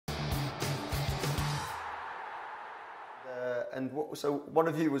And so one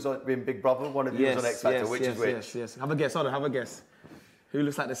of you was in Big Brother, one of you was on X Factor. Which is which? Yes. Have a guess. Hold on. Have a guess. Who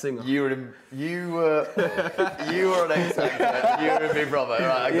looks like the singer? You were on X Factor. You were in Big Brother.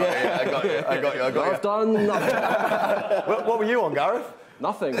 Right, I got you. I've done nothing. What were you on, Gareth?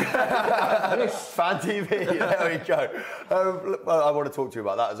 Nothing. FANTV. There we go. I want to talk to you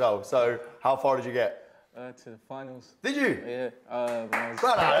about that as well. So, how far did you get? To the finals. Did you? Yeah.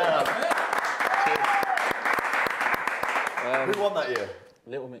 Who won that year?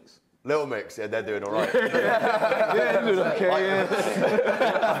 Little Mix. Little Mix, yeah, they're doing all right. Yeah, they're doing okay,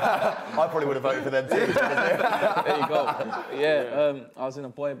 I probably would have voted for them too. There you go. Yeah, I was in a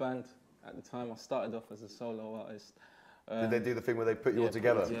boy band at the time. I started off as a solo artist. Did they do the thing where they put you all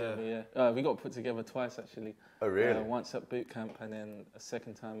together? Yeah. We got put together twice actually. Oh really? Once at boot camp and then a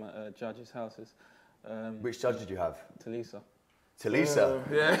second time at judges' houses. Which judge did you have? Talisa. Talisa?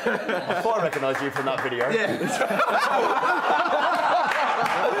 Yeah. I thought I recognised you from that video. Yeah.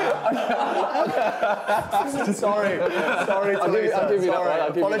 Sorry, Talisa. I'll give you that one. I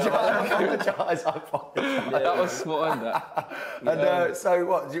apologise. That was spot on, that. And so,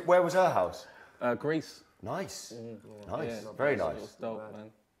 where was her house? Greece. Nice. Nice. Yeah, very it nice. was dope,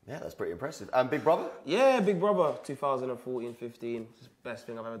 man. Yeah, that's pretty impressive. And Big Brother? Yeah, Big Brother, 2014, 15. It's the best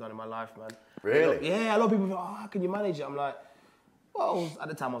thing I've ever done in my life, man. Really? Yeah, a lot of people go, oh, how can you manage it? I'm like, well, at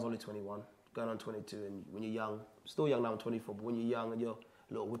the time I was only 21, going on 22, and when you're young, still young now, I'm 24, but when you're young and you're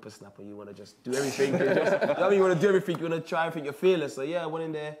a little whippersnapper, you want to just do everything. You want to do everything, you want to try everything, you're fearless. So yeah, I went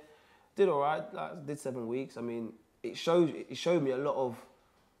in there, did all right, did 7 weeks. I mean, it showed me a lot of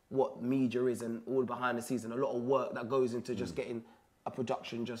what media is and all behind the scenes and a lot of work that goes into just getting a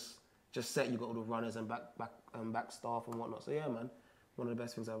production just set. You got all the runners and back staff and whatnot. So yeah, man, one of the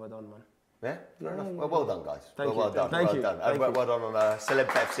best things I've ever done, man. Yeah, fair enough. Well done, guys. Thank you. Well done. Thank you. Well done on Celeb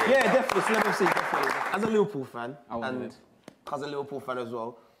FC. Yeah, definitely, Celeb FC, definitely. As a Liverpool fan, and as a Liverpool fan as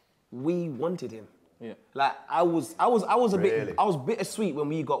well, we wanted him. Yeah. Like I was bittersweet when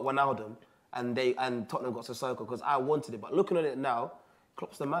we got Wijnaldum and Tottenham got Sissoko because I wanted it. But looking at it now,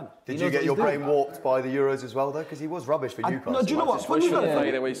 Klopp's the man. Did you get your brain warped by the Euros as well, though? Because he was rubbish for Newcastle. No, do you know what? Especially the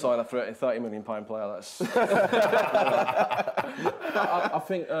fact that we signed a £30 million player. That's. I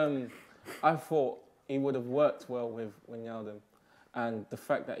think I thought he would have worked well with Wijnaldum, and the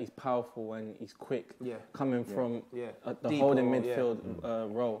fact that he's powerful and he's quick, coming from the holding midfield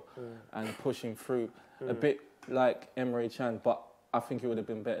role and pushing through, a bit like Emre Can, but I think it would have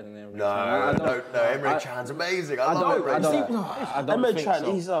been better than Emre Can. No, Emre Can's amazing. I love Emre Can. Emre Can,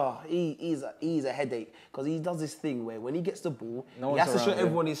 he's a headache because he does this thing where when he gets the ball, he has to show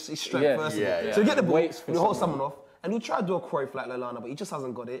everyone his strength first. So you get the ball, and you hold someone off, and he'll try to do a Cruyff like Lallana, but he just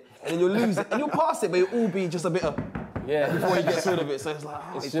hasn't got it, and then you'll lose it, and you'll pass it, but it'll all be just a bit of before he gets rid of it. So it's like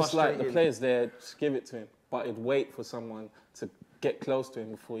it's just like the players there, just give it to him, but he'd wait for someone to get close to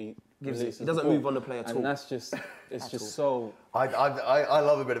him before he gives it. He doesn't move on the play at all. And that's just, it's just so... I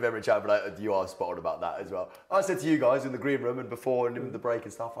love a bit of Emre Can, but you are spot on about that as well. I said to you guys in the green room and before and in the break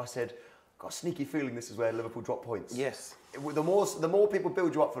and stuff, I said, I've got a sneaky feeling this is where Liverpool drop points. Yes. The more people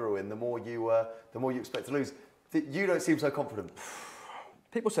build you up for a win, the more you expect to lose. You don't seem so confident.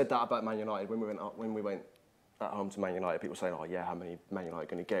 People said that about Man United when we went at home to Man United. People saying, "Oh yeah, how many Man United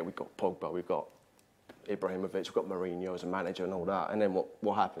going to get? We've got Pogba, we've got Ibrahimovic, we've got Mourinho as a manager and all that." And then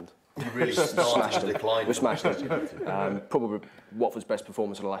what happened? You really smashed them. We smashed them. Probably Watford's best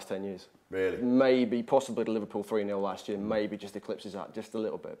performance of the last 10 years. Really? Maybe, possibly the Liverpool 3-0 last year. Maybe just eclipses that just a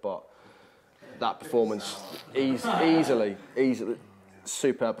little bit, but that performance easily.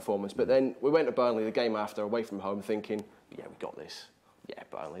 Superb performance. But then we went to Burnley the game after, away from home, thinking, yeah, we got this. Yeah,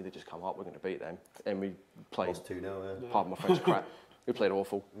 Burnley, they just come up, we're going to beat them. And we played, 2-0, pardon my French, crap. We played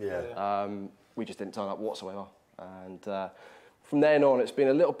awful. Yeah. We just didn't turn up whatsoever. And from then on, it's been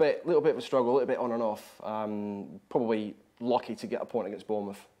a little bit of a struggle, a little bit on and off. Probably lucky to get a point against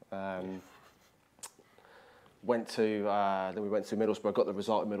Bournemouth. Then we went to Middlesbrough, got the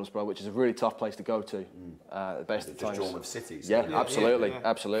result at Middlesbrough, which is a really tough place to go to. The best of times. Just drawn with City. Yeah, absolutely.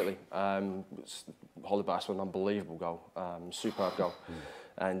 Hollybass with an unbelievable goal, superb goal.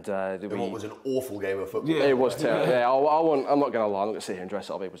 And what was an awful game of football. It was terrible. Yeah, I'm not going to lie. I'm not going to sit here and dress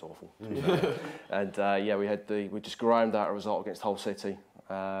it up. It was awful. And we just ground out a result against Hull City.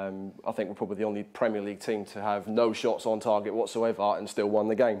 I think we're probably the only Premier League team to have no shots on target whatsoever and still won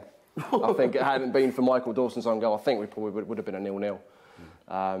the game. I think it hadn't been for Michael Dawson's own goal, I think we probably would have been a 0-0.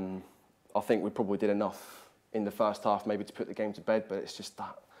 I think we probably did enough in the first half maybe to put the game to bed, but it's just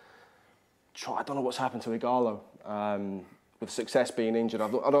that. I don't know what's happened to Ighalo. With Success being injured, I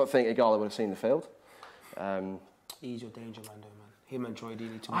don't think Ighalo would have seen the field. He's your danger man, though, man. him and Troy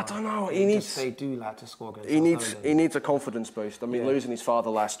Deeney I tomorrow. don't know. They do like to score against us, He needs a confidence boost. I mean, losing his father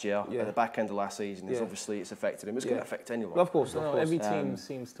last year at the back end of last season is obviously it's affected him. It's going to affect anyone. Of course. Every team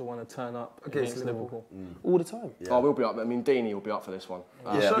seems to want to turn up against Liverpool all the time. Oh, we'll be up. I mean, Deeney will be up for this one.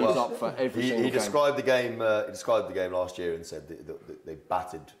 He's up for every single game. He described the game. He described the game last year and said that they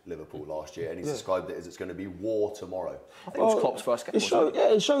battered Liverpool last year, and he's described it as it's going to be war tomorrow. I think it was Klopp's first game.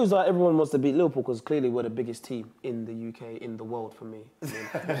 It shows that everyone wants to beat Liverpool because clearly we're the biggest team in the UK, in the world for me.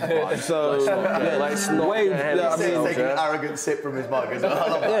 So let's not he's taking an arrogant sip from his mug as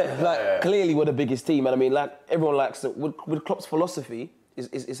well. Clearly we're the biggest team, and I mean, like everyone likes it. With Klopp's philosophy,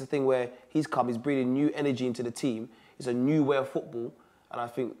 it's a thing where he's breathing new energy into the team. It's a new way of football, and I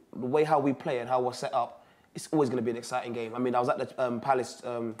think the way how we play and how we're set up, it's always going to be an exciting game. I mean, I was at the Palace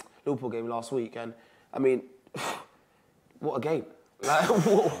Liverpool game last week, and I mean, what a game! Like,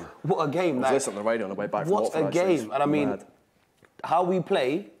 what a game! I was listening to the radio on the way back from Watford. What a game! And I mean, how we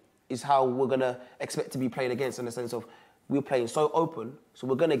play is how we're going to expect to be played against, in the sense of we're playing so open, so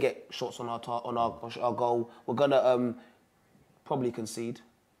we're going to get shots on our goal. We're going to probably concede,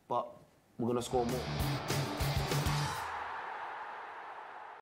 but we're going to score more.